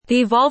The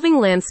evolving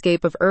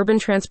landscape of urban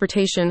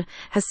transportation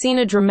has seen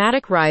a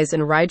dramatic rise in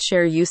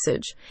rideshare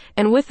usage,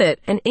 and with it,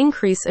 an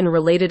increase in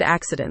related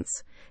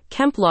accidents.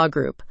 Kemp Law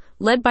Group,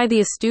 led by the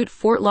astute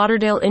Fort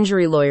Lauderdale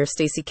injury lawyer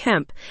Stacy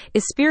Kemp,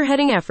 is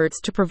spearheading efforts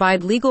to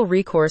provide legal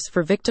recourse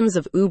for victims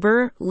of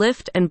Uber,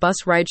 Lyft, and bus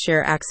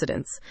rideshare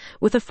accidents.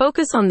 With a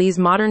focus on these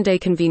modern-day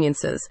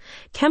conveniences,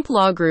 Kemp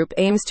Law Group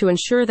aims to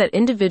ensure that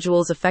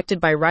individuals affected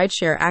by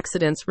rideshare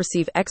accidents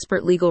receive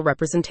expert legal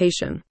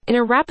representation. In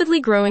a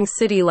rapidly growing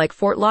city like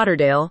Fort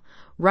Lauderdale,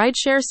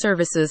 rideshare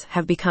services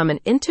have become an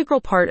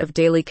integral part of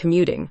daily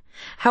commuting.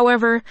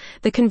 However,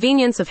 the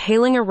convenience of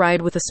hailing a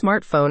ride with a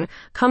smartphone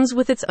comes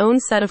with its own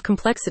set of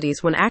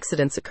complexities when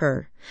accidents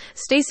occur.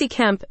 Stacy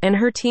Kemp and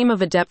her team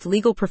of adept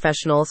legal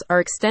professionals are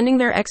extending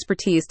their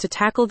expertise to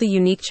tackle the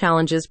unique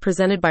challenges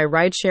presented by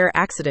rideshare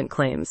accident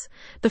claims.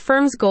 The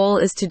firm's goal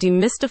is to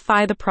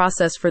demystify the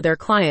process for their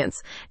clients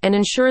and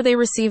ensure they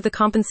receive the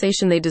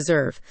compensation they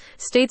deserve,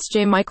 states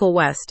J. Michael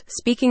West,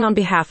 speaking on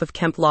behalf of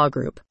Kemp Law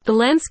Group. The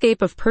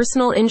landscape of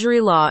personal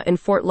injury law in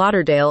Fort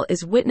Lauderdale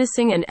is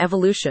witnessing an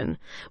evolution,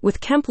 with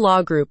Kemp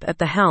Law Group at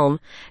the helm,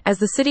 as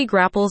the city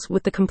grapples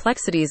with the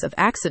complexities of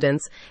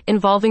accidents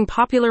involving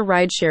popular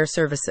rideshare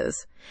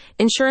services.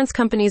 Insurance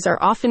companies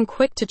are often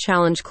quick to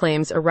challenge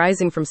claims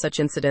arising from such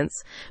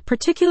incidents,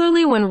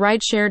 particularly when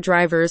rideshare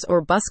drivers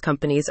or bus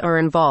companies are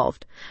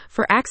involved.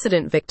 For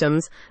accident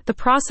victims, the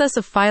process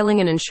of filing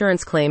an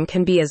insurance claim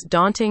can be as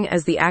daunting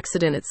as the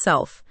accident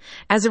itself.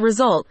 As a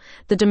result,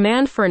 the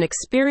demand for an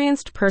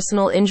experienced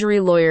personal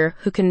injury lawyer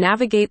who can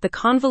navigate the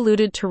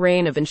convoluted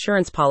terrain of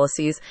insurance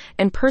policies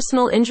and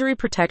personal injury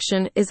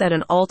protection is at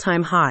an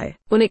all-time high.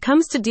 When it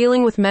comes to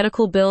dealing with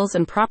medical bills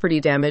and property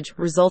damage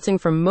resulting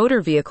from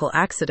motor vehicle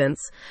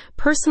accidents,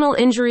 personal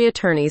injury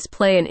attorneys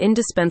play an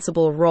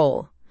indispensable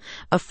role.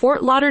 A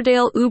Fort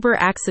Lauderdale Uber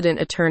accident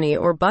attorney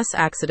or bus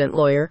accident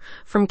lawyer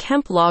from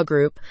Kemp Law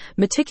Group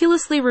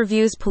meticulously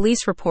reviews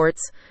police reports,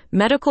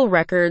 medical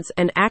records,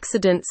 and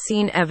accident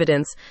scene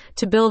evidence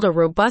to build a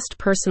robust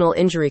personal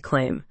injury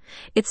claim.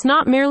 It's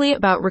not merely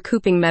about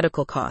recouping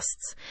medical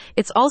costs.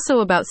 It's also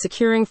about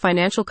securing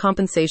financial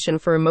compensation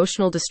for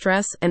emotional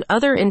distress and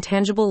other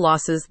intangible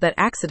losses that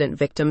accident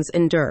victims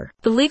endure.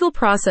 The legal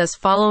process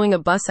following a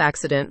bus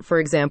accident, for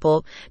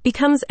example,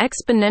 becomes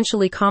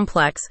exponentially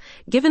complex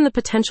given the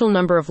potential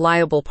number of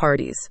liable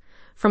parties,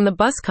 from the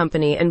bus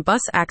company and bus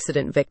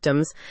accident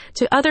victims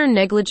to other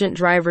negligent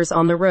drivers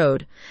on the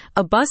road.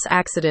 A bus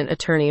accident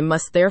attorney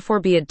must therefore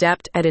be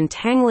adept at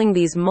untangling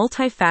these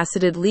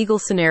multifaceted legal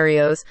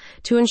scenarios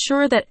to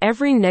ensure that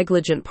every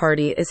negligent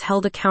party is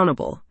held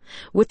accountable.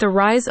 With the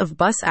rise of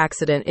bus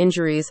accident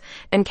injuries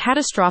and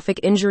catastrophic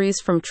injuries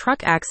from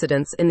truck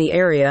accidents in the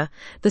area,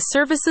 the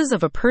services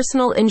of a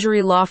personal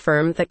injury law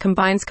firm that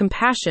combines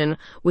compassion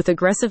with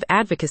aggressive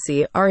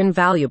advocacy are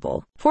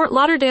invaluable. Fort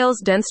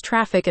Lauderdale's dense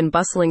traffic and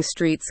bustling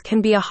streets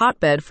can be a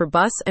hotbed for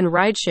bus and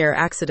rideshare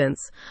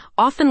accidents,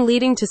 often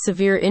leading to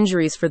severe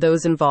injuries for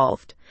those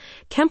involved.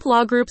 Kemp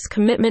Law Group's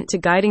commitment to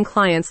guiding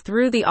clients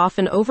through the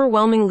often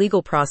overwhelming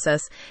legal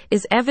process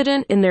is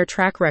evident in their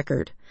track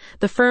record.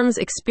 The firm's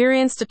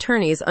experienced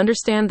attorneys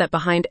understand that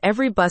behind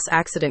every bus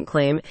accident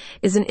claim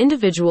is an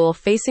individual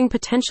facing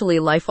potentially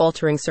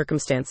life-altering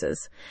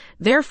circumstances.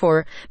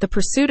 Therefore, the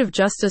pursuit of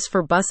justice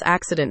for bus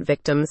accident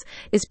victims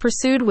is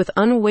pursued with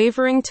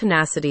unwavering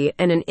tenacity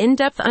and an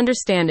in-depth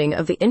understanding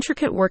of the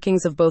intricate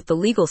workings of both the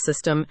legal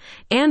system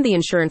and the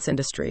insurance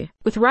industry.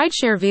 With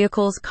rideshare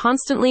vehicles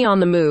constantly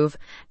on the move,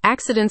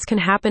 accidents can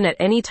happen at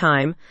any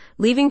time,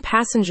 leaving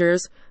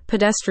passengers,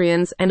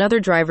 pedestrians, and other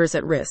drivers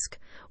at risk.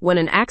 When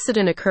an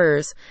accident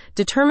occurs,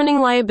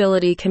 determining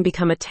liability can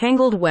become a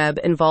tangled web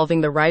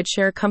involving the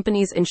rideshare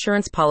company's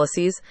insurance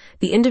policies,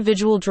 the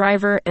individual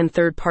driver, and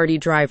third-party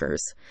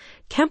drivers.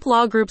 Kemp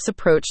Law Group's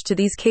approach to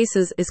these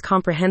cases is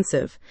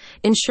comprehensive,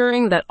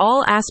 ensuring that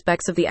all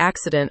aspects of the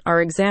accident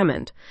are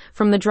examined,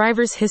 from the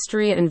driver's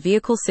history and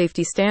vehicle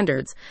safety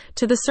standards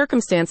to the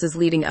circumstances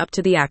leading up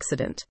to the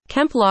accident.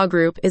 Kemp Law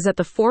Group is at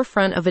the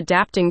forefront of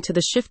adapting to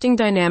the shifting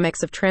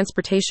dynamics of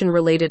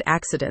transportation-related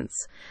accidents.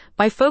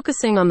 By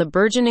focusing on the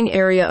burgeoning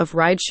area of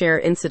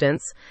rideshare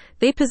incidents,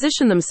 they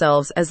position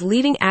themselves as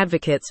leading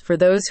advocates for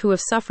those who have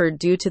suffered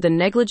due to the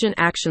negligent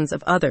actions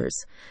of others.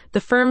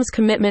 The firm's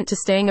commitment to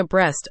staying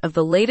abreast of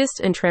the latest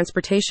in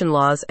transportation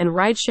laws and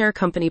rideshare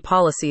company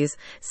policies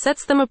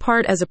sets them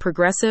apart as a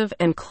progressive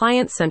and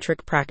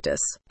client-centric practice.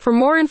 For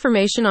more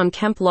information on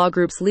Kemp Law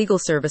Group's legal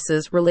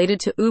services related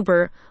to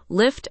Uber,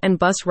 Lyft, and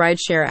bus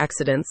rideshare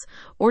accidents,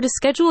 or to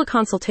schedule a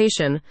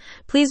consultation,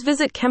 please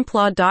visit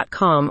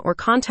kemplaw.com or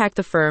contact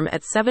the firm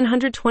at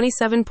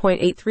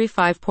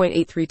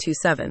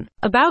 727.835.8327.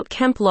 About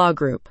Kemp Law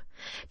Group.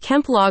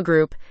 Kemp Law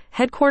Group,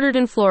 headquartered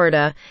in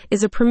Florida,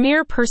 is a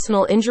premier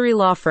personal injury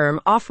law firm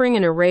offering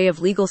an array of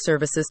legal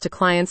services to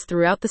clients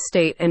throughout the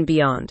state and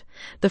beyond.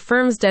 The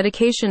firm's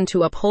dedication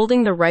to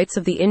upholding the rights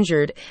of the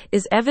injured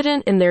is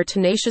evident in their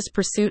tenacious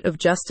pursuit of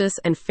justice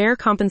and fair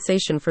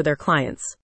compensation for their clients.